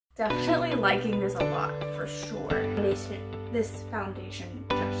definitely liking this a lot for sure. This foundation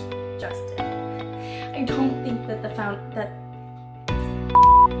just did. I don't think that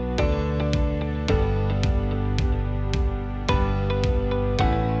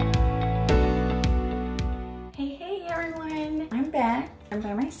Hey everyone, I'm back. I'm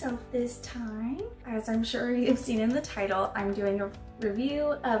by myself this time. As I'm sure you've seen in the title, I'm doing a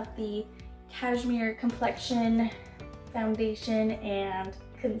review of the Cashmere Complexion Foundation and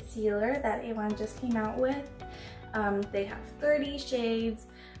Concealer that AVON just came out with. They have 30 shades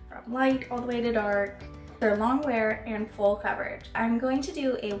from light all the way to dark. They're long wear and full coverage. I'm going to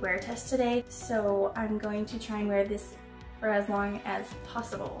do a wear test today, so I'm going to try and wear this for as long as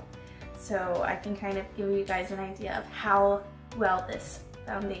possible, so I can kind of give you guys an idea of how well this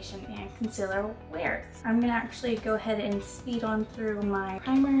foundation and concealer wears. I'm gonna actually go ahead and speed on through my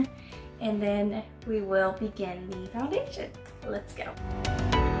primer, and then we will begin the foundation. Let's go.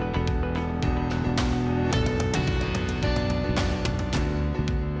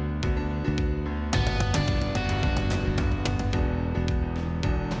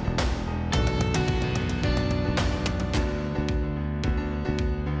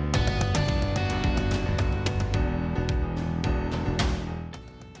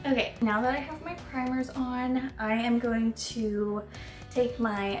 Okay, now that I have my primers on, I am going to take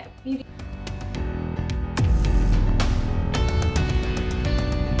my beauty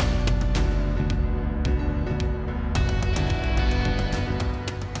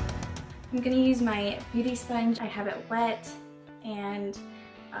I'm gonna use my beauty sponge. I have it wet, and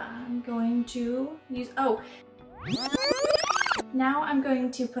I'm going to use, now I'm going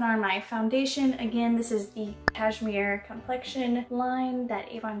to put on my foundation. Again, this is the Cashmere Complexion line that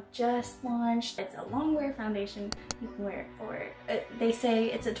AVON just launched. It's a long wear foundation. You can wear it for, they say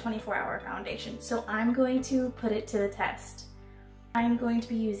it's a 24-hour foundation, so I'm going to put it to the test. I'm going to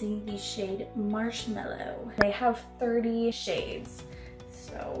be using the shade Marshmallow. They have 30 shades,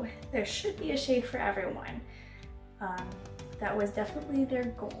 so there should be a shade for everyone. That was definitely their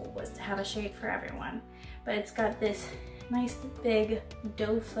goal, was to have a shade for everyone. But it's got this nice big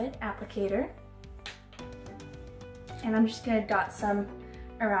doe foot applicator, and I'm just gonna dot some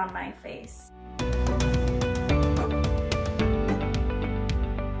around my face.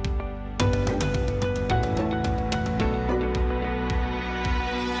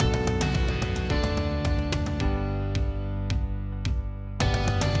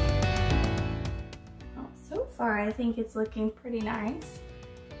 So far I think it's looking pretty nice.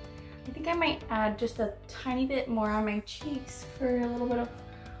 I think I might add just a tiny bit more on my cheeks for a little bit of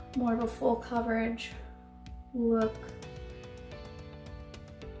more of a full coverage look.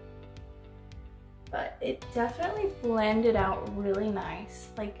 But it definitely blended out really nice.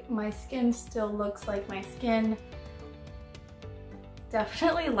 Like, my skin still looks like my skin.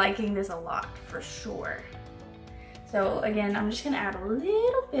 Definitely liking this a lot for sure. So again, I'm just gonna add a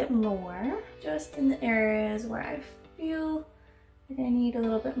little bit more just in the areas where I feel I need a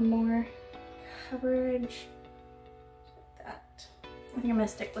little bit more coverage. Like that. I think I'm gonna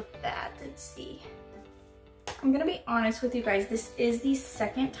stick with that. Let's see. I'm gonna be honest with you guys, this is the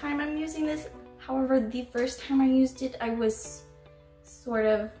second time I'm using this. However, the first time I used it, I was sort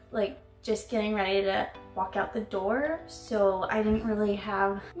of like just getting ready to walk out the door, so I didn't really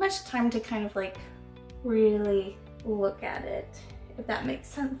have much time to kind of like really look at it, if that makes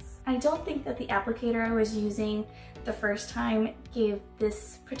sense. I don't think that the applicator I was using the first time gave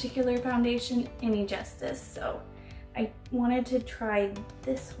this particular foundation any justice, so I wanted to try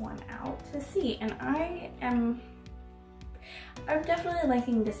this one out to see, and I'm definitely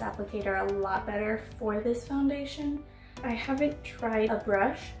liking this applicator a lot better for this foundation. I haven't tried a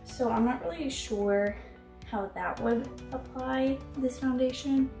brush, so I'm not really sure how that would apply this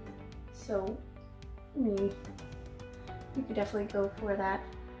foundation, so I mean, you could definitely go for that.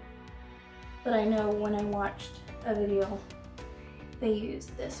 But I know when I watched a video, they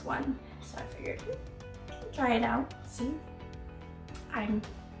used this one, so I figured try it out, see. I'm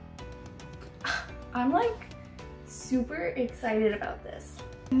like super excited about this.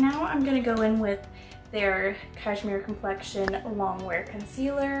 Now I'm gonna go in with their Cashmere Complexion Long Wear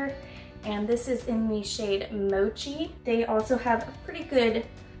Concealer, and this is in the shade Mochi. They also have a pretty good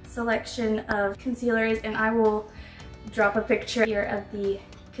selection of concealers, and I will drop a picture here of the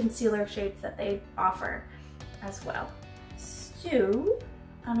concealer shades that they offer as well. So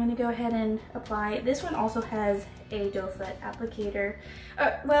I'm gonna go ahead and apply. This one also has a doe foot applicator.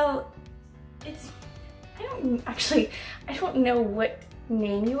 Well, I don't know what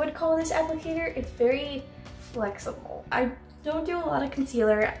name you would call this applicator. It's very flexible. I don't do a lot of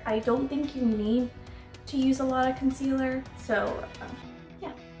concealer. I don't think you need to use a lot of concealer, so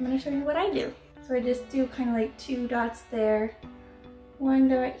yeah, I'm gonna show you what I do. So I just do kind of like 2 dots there, 1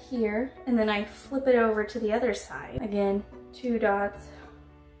 dot here, and then I flip it over to the other side. Again, 2 dots,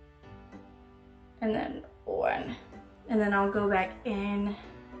 and then 1. And then I'll go back in,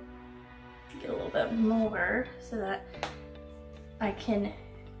 get a little bit more so that I can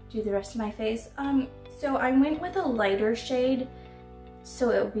do the rest of my face. So I went with a lighter shade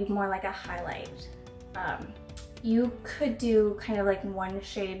so it would be more like a highlight. You could do kind of like 1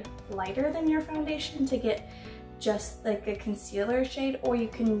 shade lighter than your foundation to get just like a concealer shade, or you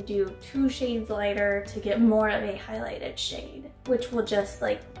can do 2 shades lighter to get more of a highlighted shade, which will just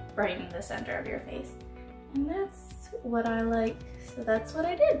like brighten the center of your face. And that's what I like, so that's what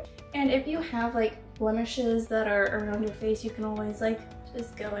I did. And if you have like blemishes that are around your face, you can always like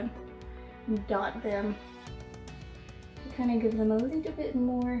just go and dot them to kind of give them a little bit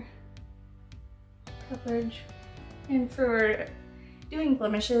more coverage. And for doing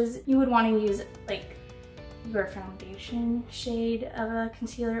blemishes, you would want to use like your foundation shade of a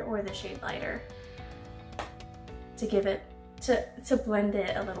concealer or the shade lighter to give it, to blend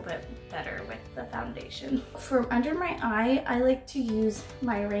it a little bit better with the foundation. For under my eye, I like to use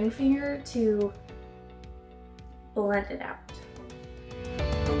my ring finger to blend it out.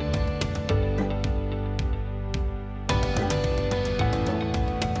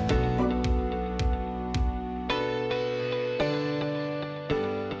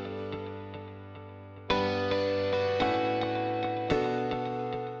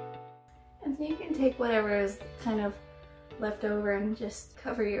 And so you can take whatever is kind of left over and just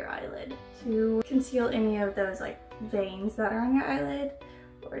cover your eyelid to conceal any of those like veins that are on your eyelid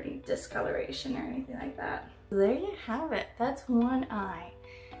or any discoloration or anything like that. There you have it. That's one eye.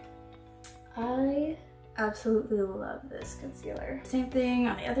 I absolutely love this concealer. Same thing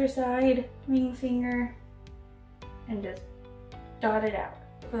on the other side, ring finger, and just dot it out.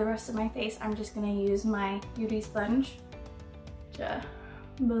 For the rest of my face, I'm just gonna use my beauty sponge to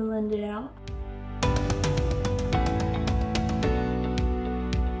blend it out.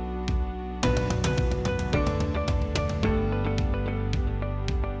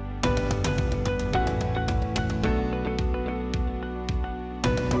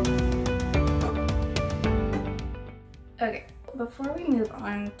 Okay, before we move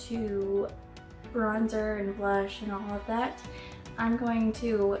on to bronzer and blush and all of that, I'm going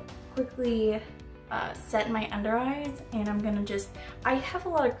to quickly set my under eyes, and I'm gonna I have a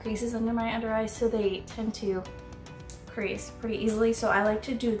lot of creases under my under eyes, so they tend to crease pretty easily, so I like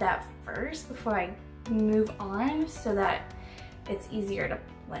to do that first before I move on so that it's easier to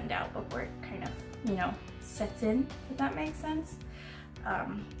blend out before it kind of, you know, sets in, if that makes sense.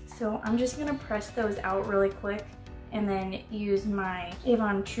 So I'm just gonna press those out really quick and then use my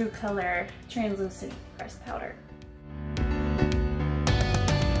AVON True Color Translucent Pressed Powder.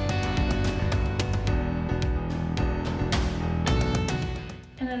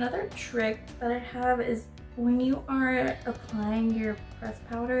 And another trick that I have is when you are applying your pressed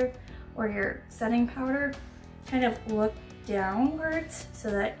powder or your setting powder, kind of look downwards so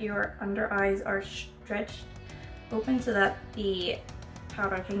that your under eyes are stretched open so that the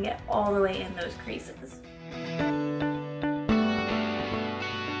powder can get all the way in those creases.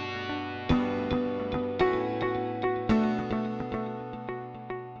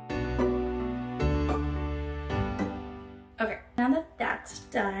 Okay, now that that's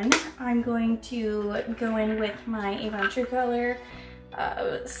done, I'm going to go in with my AVON True Color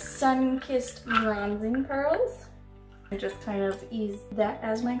Sun-Kissed Bronzing Pearls. I just kind of ease that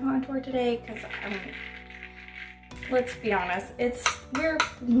as my contour today because, I mean, let's be honest, we're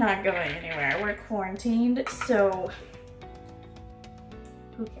not going anywhere. We're quarantined, so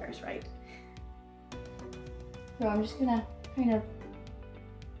who cares, right? So I'm just gonna kind of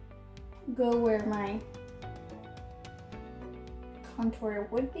go where my contour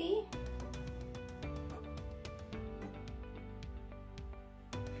would be.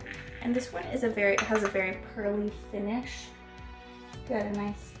 And this one is has a very pearly finish. Got a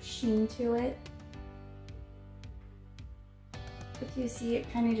nice sheen to it. If you see,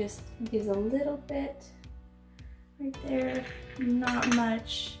 it kind of just gives a little bit right there. Not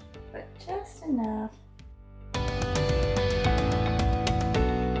much, but just enough.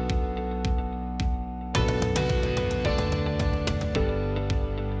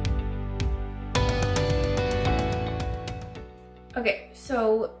 Okay,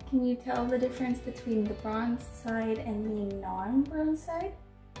 so can you tell the difference between the bronze side and the non-bronze side?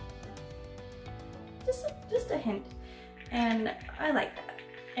 Just a hint. And I like that.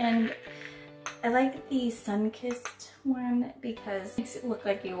 And I like the sun-kissed one because it makes it look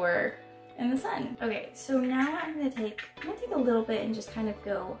like you were in the sun. Okay, so now I'm gonna take a little bit and just kind of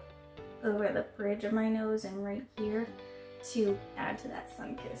go over the bridge of my nose and right here to add to that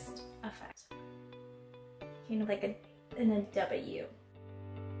sun-kissed effect. Kind of like in a W.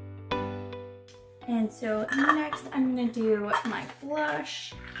 And so next I'm gonna do my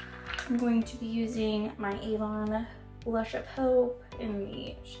blush. I'm going to be using my AVON Blush of Hope in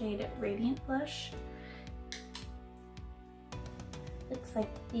the shade Radiant Blush. Looks like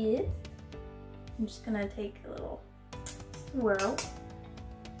this. I'm just gonna take a little swirl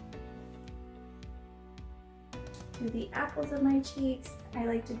to the apples of my cheeks. I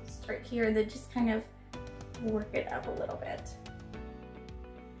like to start here and then just kind of work it up a little bit.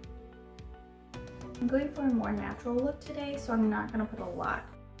 I'm going for a more natural look today, so I'm not gonna put a lot.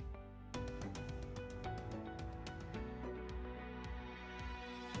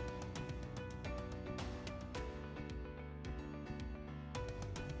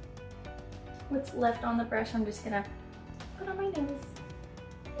 What's left on the brush, I'm just gonna put on my nose.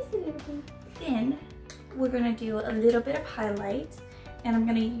 Just a little bit. Then we're gonna do a little bit of highlight, and I'm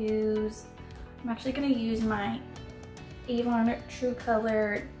actually gonna use my AVON True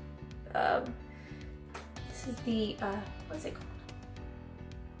Color. This is the what's it called?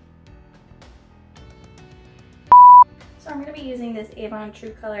 So I'm gonna be using this AVON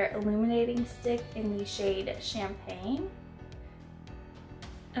True Color illuminating stick in the shade Champagne.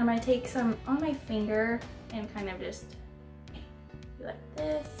 I'm gonna take some on my finger and kind of just do like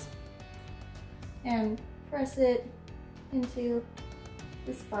this and press it into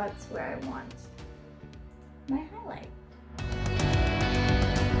the spots where I want my highlight.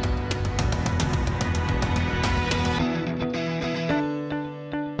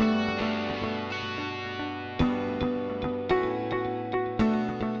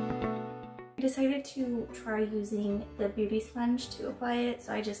 I decided to try using the beauty sponge to apply it,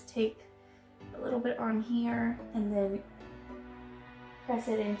 so I just take a little bit on here and then press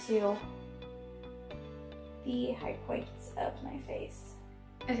it into the high points of my face.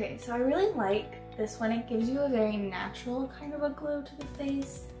 Okay, so I really like this one. It gives you a very natural kind of a glow to the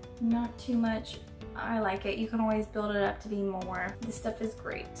face, not too much. I like it. You can always build it up to be more. This stuff is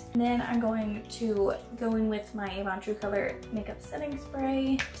great. And then I'm going to go in with my AVON True Color makeup setting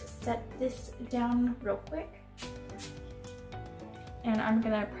spray to set this down real quick. And I'm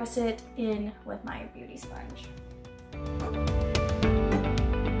gonna press it in with my beauty sponge.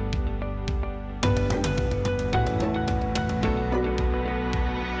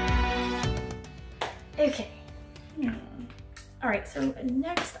 Okay. Alright, so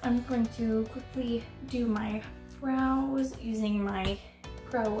next I'm going to quickly do my brows using my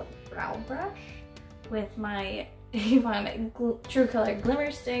Pro Brow Brush with my AVON True Color Glimmer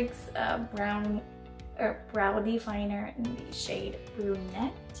Sticks brow definer in the shade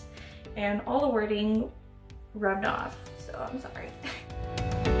Brunette, and all the wording rubbed off, so I'm sorry.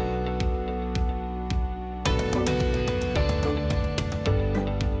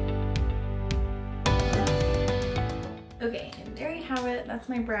 Okay, and there you have it. That's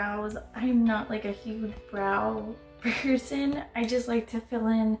my brows. I'm not like a huge brow person. I just like to fill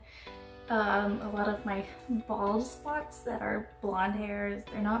in a lot of my bald spots that are blonde hairs.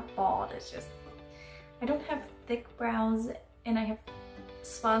 They're not bald, it's just I don't have thick brows and I have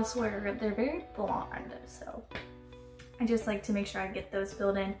spots where they're very blonde, so I just like to make sure I get those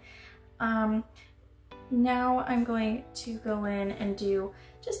filled in. Now I'm going to go in and do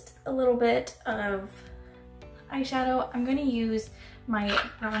just a little bit of eyeshadow. I'm going to use my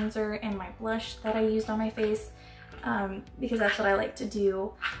bronzer and my blush that I used on my face because that's what I like to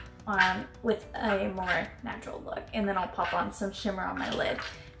do with a more natural look, and then I'll pop on some shimmer on my lid.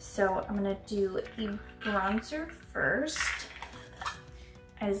 So I'm going to do the bronzer first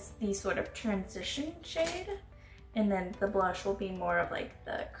as the sort of transition shade, and then the blush will be more of like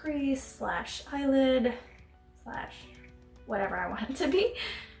the crease slash eyelid slash whatever I want it to be.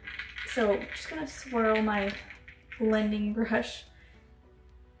 So I'm just going to swirl my blending brush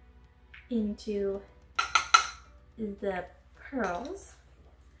into the pearls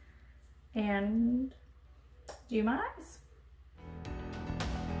and do my eyes.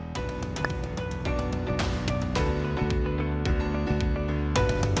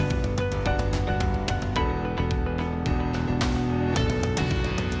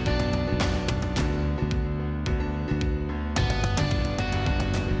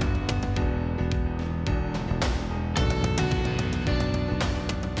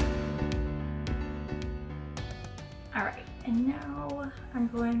 Alright, and now I'm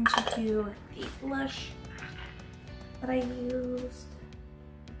going to do the blush that I used,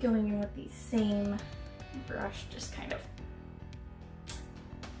 going in with the same brush, just kind of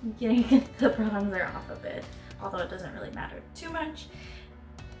getting the bronzer off of it, although it doesn't really matter too much.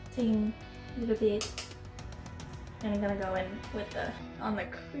 Taking a little bit, and I'm gonna go in with on the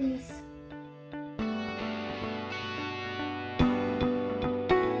crease.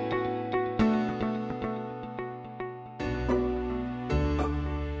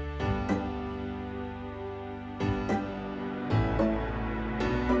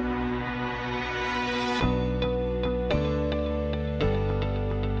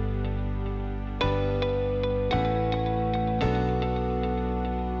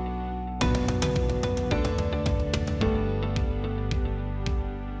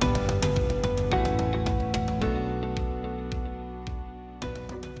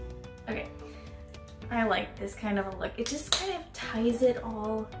 I like this kind of a look. It just kind of ties it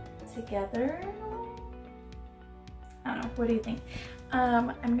all together. I don't know, what do you think?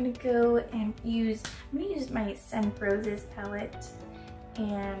 I'm gonna go and use my Scent Roses palette,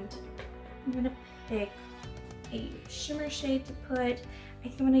 and I'm gonna pick a shimmer shade to put. I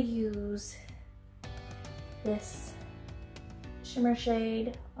think I'm gonna use this shimmer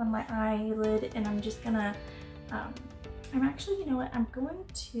shade on my eyelid, and I'm just gonna, I'm actually, you know what, I'm going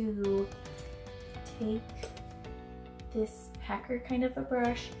to take this packer kind of a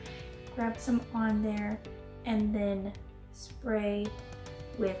brush, grab some on there, and then spray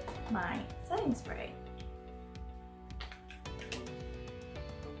with my setting spray.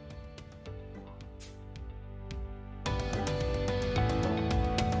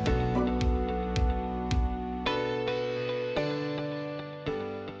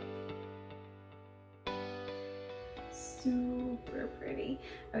 Super pretty.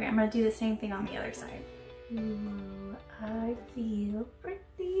 Okay, I'm gonna do the same thing on the other side. Ooh, I feel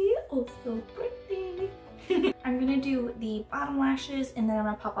pretty, oh so pretty. I'm gonna do the bottom lashes, and then I'm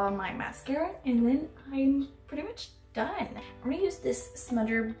gonna pop on my mascara, and then I'm pretty much done. I'm gonna use this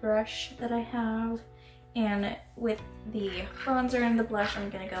smudger brush that I have, and with the bronzer and the blush,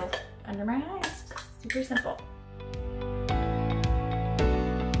 I'm gonna go under my eyes. Super simple.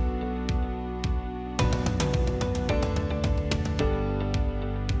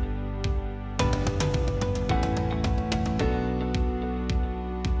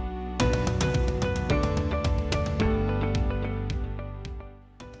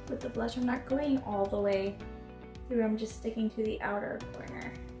 The blush, I'm not going all the way through, I'm just sticking to the outer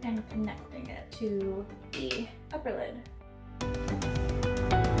corner and connecting it to the upper lid.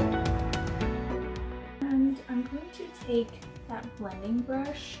 And I'm going to take that blending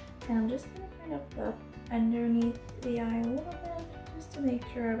brush, and I'm just going to kind of go underneath the eye a little bit just to make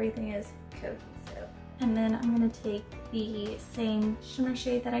sure everything is cohesive. And then I'm going to take the same shimmer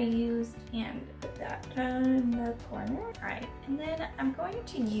shade that I used and put that in the corner. Alright, and then I'm going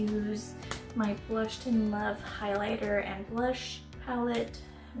to use my Blushed in Love highlighter and blush palette.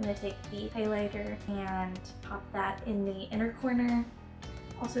 I'm going to take the highlighter and pop that in the inner corner.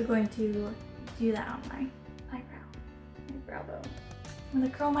 Also going to do that on my eyebrow, my brow bone. I'm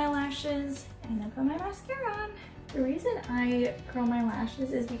going to curl my lashes and then put my mascara on. The reason I curl my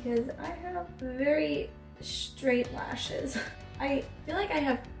lashes is because I have very straight lashes. I feel like I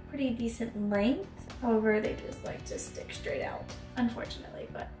have pretty decent length, however they just like to stick straight out, unfortunately,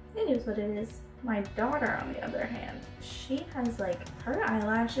 but it is what it is. My daughter, on the other hand, she has like, her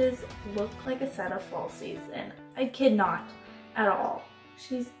eyelashes look like a set of falsies, and I kid not at all.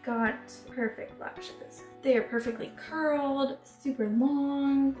 She's got perfect lashes. They are perfectly curled, super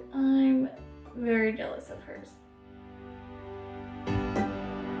long. I'm very jealous of hers.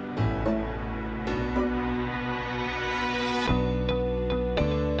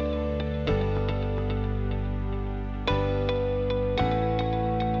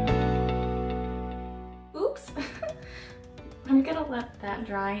 I'm gonna let that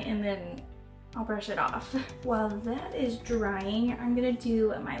dry and then I'll brush it off. While that is drying, I'm gonna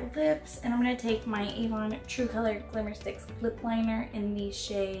do my lips, and I'm gonna take my AVON True Color Glimmer Sticks lip liner in the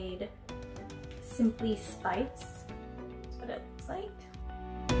shade Simply Spice. That's what it looks like.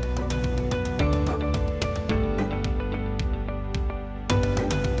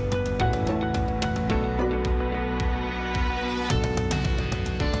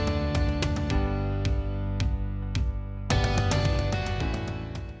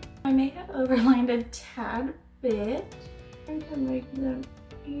 My makeup overlined a tad bit. Trying to make them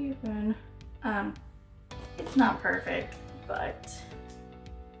even. It's not perfect, but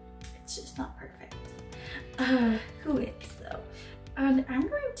it's just not perfect. Who is though? And I'm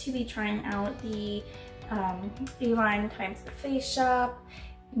going to be trying out the AVON times the Face Shop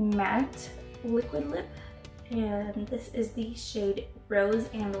matte liquid lip, and this is the shade Rose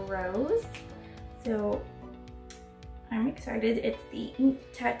and Rose. So I'm excited. It's the Ink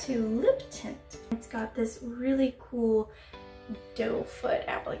Tattoo Lip Tint. It's got this really cool doe foot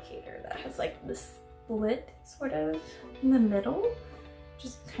applicator that has like this split sort of in the middle, which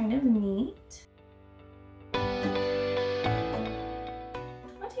is kind of neat. I'll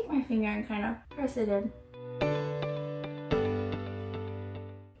take my finger and kind of press it in.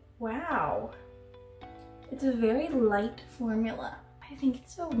 Wow. It's a very light formula. I think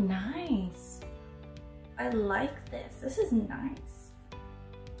it's so nice. I like this. This is nice.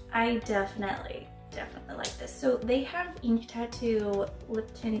 I definitely like this. So they have Ink Tattoo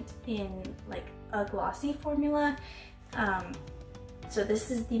lip tint in like a glossy formula. So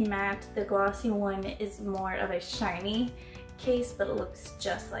this is the matte. The glossy one is more of a shiny case, but it looks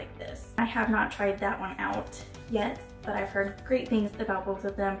just like this. I have not tried that one out yet, but I've heard great things about both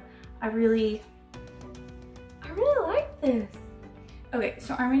of them. I really like this. Okay,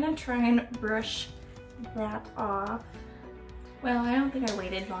 so I'm gonna try and brush that off. Well, I don't think I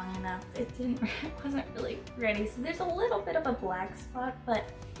waited long enough. It wasn't really ready. So there's a little bit of a black spot, but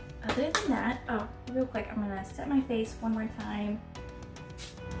other than that, oh, real quick, I'm gonna set my face one more time.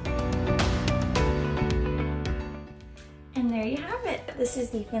 And there you have it. This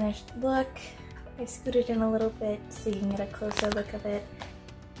is the finished look. I scooted in a little bit so you can get a closer look of it.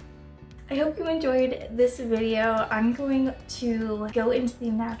 I hope you enjoyed this video. I'm going to go into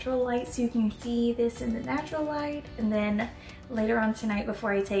the natural light so you can see this in the natural light, and then later on tonight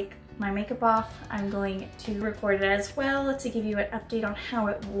before I take my makeup off, I'm going to record it as well to give you an update on how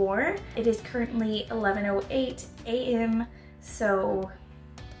it wore. It is currently 11:08 a.m. so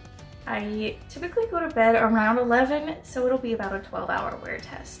I typically go to bed around 11, so it'll be about a 12-hour wear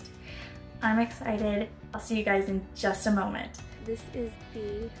test. I'm excited. I'll see you guys in just a moment. This is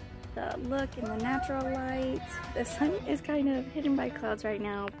the look in the natural light. The sun is kind of hidden by clouds right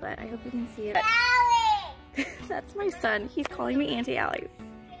now, but I hope you can see it. That's my son. He's calling me Auntie Allie.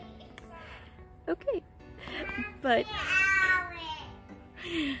 Okay, but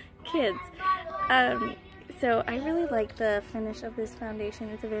kids. So I really like the finish of this foundation.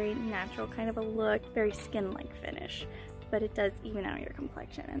 It's a very natural kind of a look, very skin-like finish, but it does even out your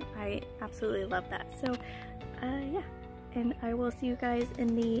complexion, and I absolutely love that. So yeah. And I will see you guys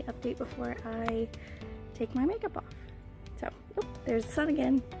in the update before I take my makeup off. So, oh, there's the sun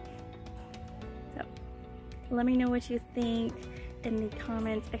again. So, let me know what you think in the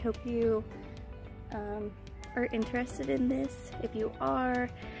comments. I hope you are interested in this. If you are,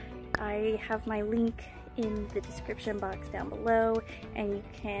 I have my link in the description box down below, and you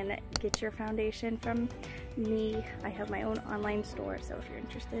can get your foundation from me. I have my own online store, so if you're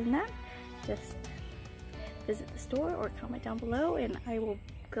interested in that, just visit the store or comment down below and I will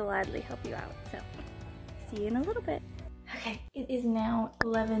gladly help you out. So, see you in a little bit. Okay, it is now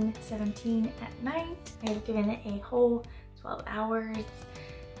 11:17 at night. I've given it a whole 12 hours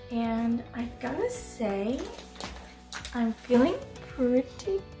and I've gotta say, I'm feeling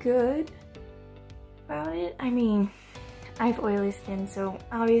pretty good about it. I mean, I have oily skin, so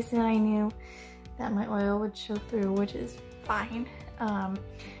obviously I knew that my oil would show through, which is fine.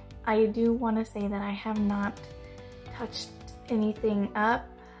 I do want to say that I have not touched anything up,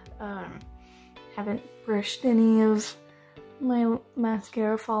 haven't brushed any of my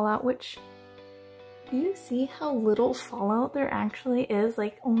mascara fallout, which, do you see how little fallout there actually is?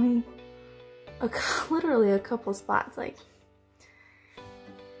 Like only literally a couple spots, like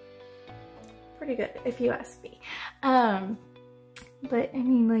pretty good if you ask me. But I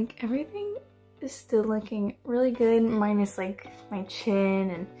mean, like everything is still looking really good, minus like my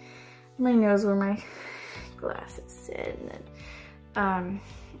chin and my nose where my glasses sit. And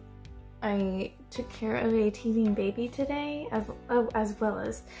I took care of a teething baby today, as well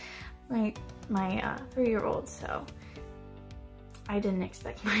as my 3-year-old, so I didn't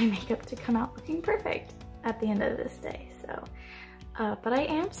expect my makeup to come out looking perfect at the end of this day. So, but I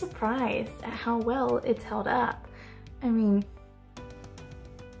am surprised at how well it's held up. I mean,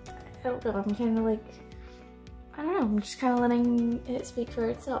 I don't know, I'm kind of like, I don't know, I'm just kind of letting it speak for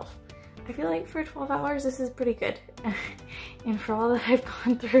itself. I feel like for 12 hours, this is pretty good. And for all that I've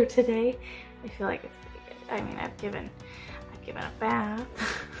gone through today, I feel like it's pretty good. I mean, I've given a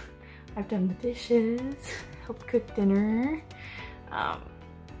bath, I've done the dishes, helped cook dinner,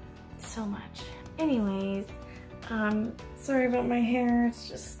 so much. Anyways, sorry about my hair,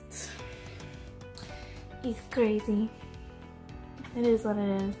 it's crazy. It is what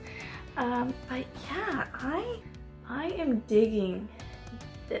it is. But yeah, I am digging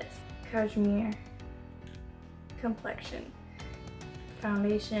this cashmere complexion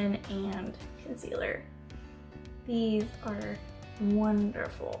foundation and concealer. These are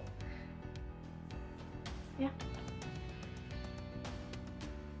wonderful. Yeah,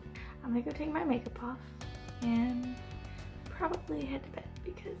 I'm gonna go take my makeup off and probably head to bed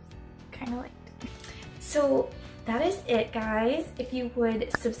because it's kind of late. So that is it, guys. If you would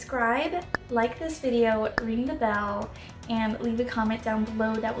subscribe, like this video, ring the bell, and leave a comment down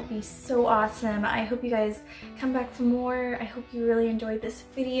below, that would be so awesome. I hope you guys come back for more. I hope you really enjoyed this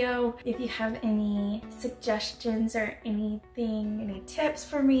video. If you have any suggestions or anything, any tips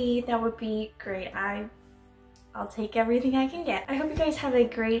for me, that would be great. I'll take everything I can get. I hope you guys have a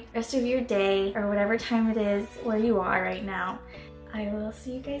great rest of your day or whatever time it is where you are right now. I will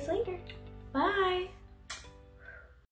see you guys later. Bye.